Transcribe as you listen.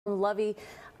Luvvie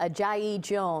Ajayi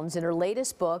Jones, in her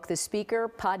latest book, the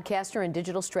speaker, podcaster, and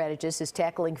digital strategist is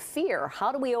tackling fear.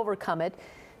 How do we overcome it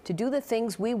to do the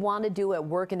things we want to do at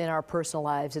work and in our personal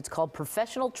lives? It's called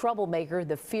Professional Troublemaker,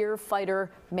 the Fear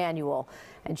Fighter Manual.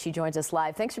 And she joins us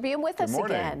live. Thanks for being with us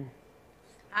again.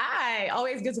 Hi,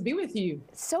 always good to be with you.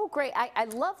 So great. I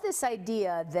love this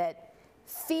idea that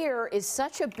fear is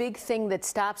such a big thing that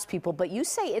stops people, but you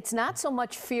say it's not so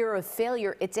much fear of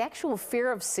failure, it's actual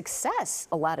fear of success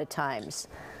a lot of times.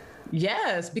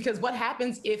 Yes, because what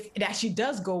happens if it actually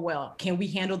does go well? Can we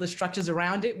handle the structures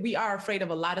around it? We are afraid of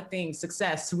a lot of things: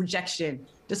 success, rejection,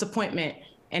 disappointment,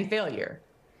 and failure.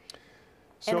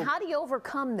 And how do you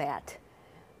overcome that?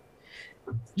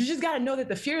 You just got to know that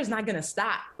the fear is not going to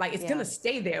stop. Like, it's going to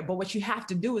stay there. But what you have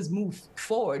to do is move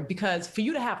forward, because for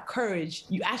you to have courage,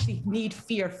 you actually need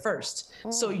fear first.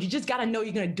 So you just got to know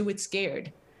you're going to do it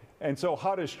scared. And so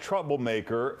how does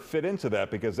Troublemaker fit into that?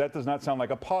 Because that does not sound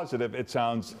like a positive. It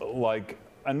sounds like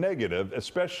a negative,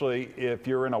 especially if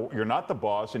you're not the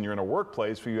boss and you're in a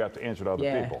workplace where you have to answer to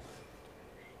other people.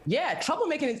 Yeah,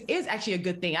 troublemaking is actually a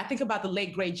good thing. I think about the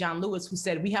late, great John Lewis, who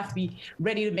said we have to be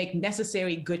ready to make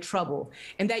necessary good trouble.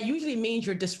 And that usually means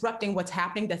you're disrupting what's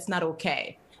happening that's not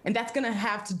okay. And that's going to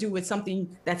have to do with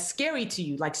something that's scary to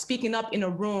you, like speaking up in a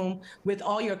room with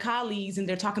all your colleagues and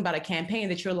they're talking about a campaign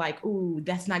that you're like, ooh,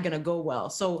 that's not going to go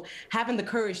well. So having the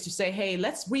courage to say, hey,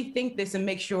 let's rethink this and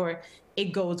make sure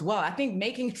it goes well. I think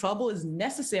making trouble is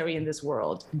necessary in this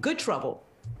world, good trouble.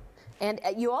 And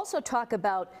you also talk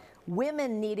about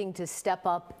women needing to step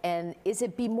up, and is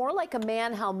it be more like a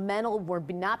man, how men will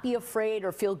not be afraid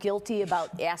or feel guilty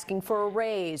about asking for a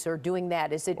raise or doing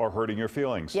that? Is it, or hurting your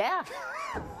feelings? Yeah.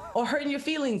 Or hurting your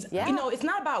feelings. Yeah. You know, it's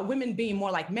not about women being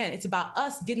more like men. It's about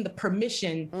us getting the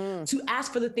permission to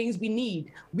ask for the things we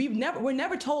need. We're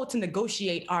never told to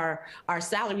negotiate our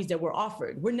salaries that we're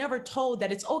offered. We're never told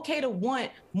that it's okay to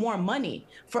want more money.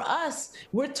 For us,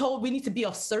 we're told we need to be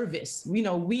of service. You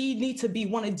know, we need to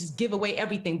want to just give away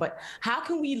everything. But how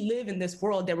can we live in this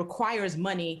world that requires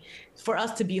money for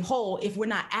us to be whole if we're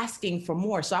not asking for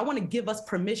more? So I want to give us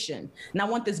permission. And I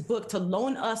want this book to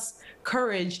loan us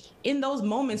courage in those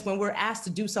moments when we're asked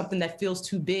to do something that feels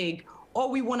too big,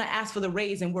 or we want to ask for the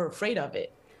raise and we're afraid of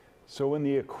it. So in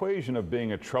the equation of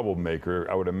being a troublemaker,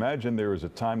 I would imagine there is a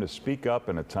time to speak up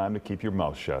and a time to keep your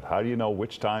mouth shut. How do you know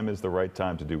which time is the right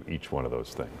time to do each one of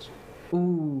those things?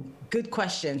 Ooh, good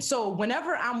question. So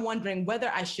whenever I'm wondering whether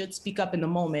I should speak up in the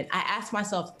moment, I ask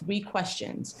myself 3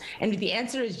 questions. And if the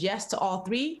answer is yes to all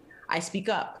 3, I speak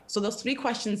up. So those 3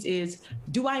 questions is,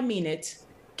 do I mean it?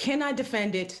 Can I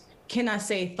defend it? Can I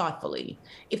say it thoughtfully?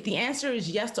 If the answer is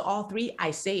yes to all 3,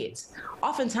 I say it.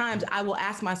 Oftentimes, I will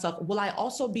ask myself, will I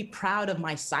also be proud of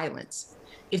my silence?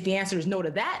 If the answer is no to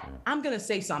that, I'm going to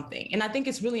say something. And I think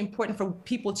it's really important for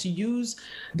people to use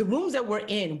the rooms that we're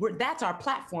in. That's our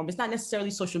platform. It's not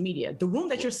necessarily social media. The room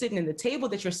that you're sitting in, the table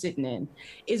that you're sitting in,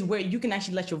 is where you can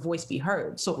actually let your voice be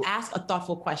heard. So ask a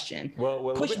thoughtful question.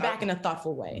 Push back in a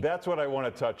thoughtful way. That's what I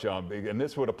want to touch on. And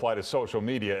this would apply to social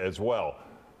media as well.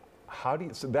 How do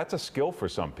you, so that's a skill for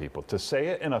some people, to say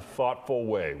it in a thoughtful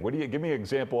way. Give me an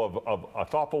example of a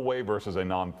thoughtful way versus a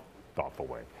non-thoughtful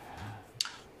way?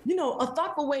 You know, a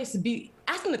thoughtful way is to be,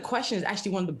 asking the question is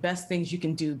actually one of the best things you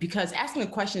can do, because asking a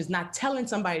question is not telling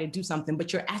somebody to do something,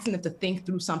 but you're asking them to think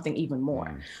through something even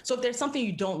more. So if there's something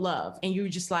you don't love and you're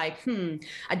just like,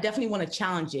 I definitely want to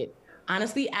challenge it.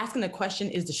 Honestly, asking a question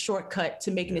is the shortcut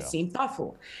to making it seem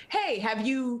thoughtful. Hey, have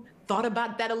you thought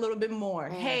about that a little bit more?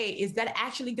 Hey, is that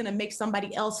actually going to make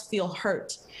somebody else feel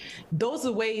hurt? Those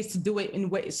are ways to do it in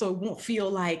ways so it won't feel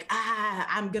like,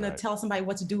 I'm going to tell somebody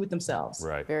what to do with themselves.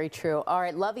 Right. Very true. All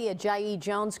right, Luvvie Ajayi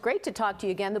Jones, great to talk to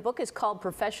you again. The book is called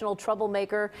Professional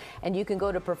Troublemaker, and you can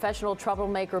go to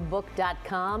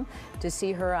professionaltroublemakerbook.com to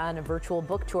see her on a virtual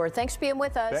book tour. Thanks for being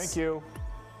with us. Thank you.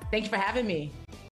 Thank you for having me.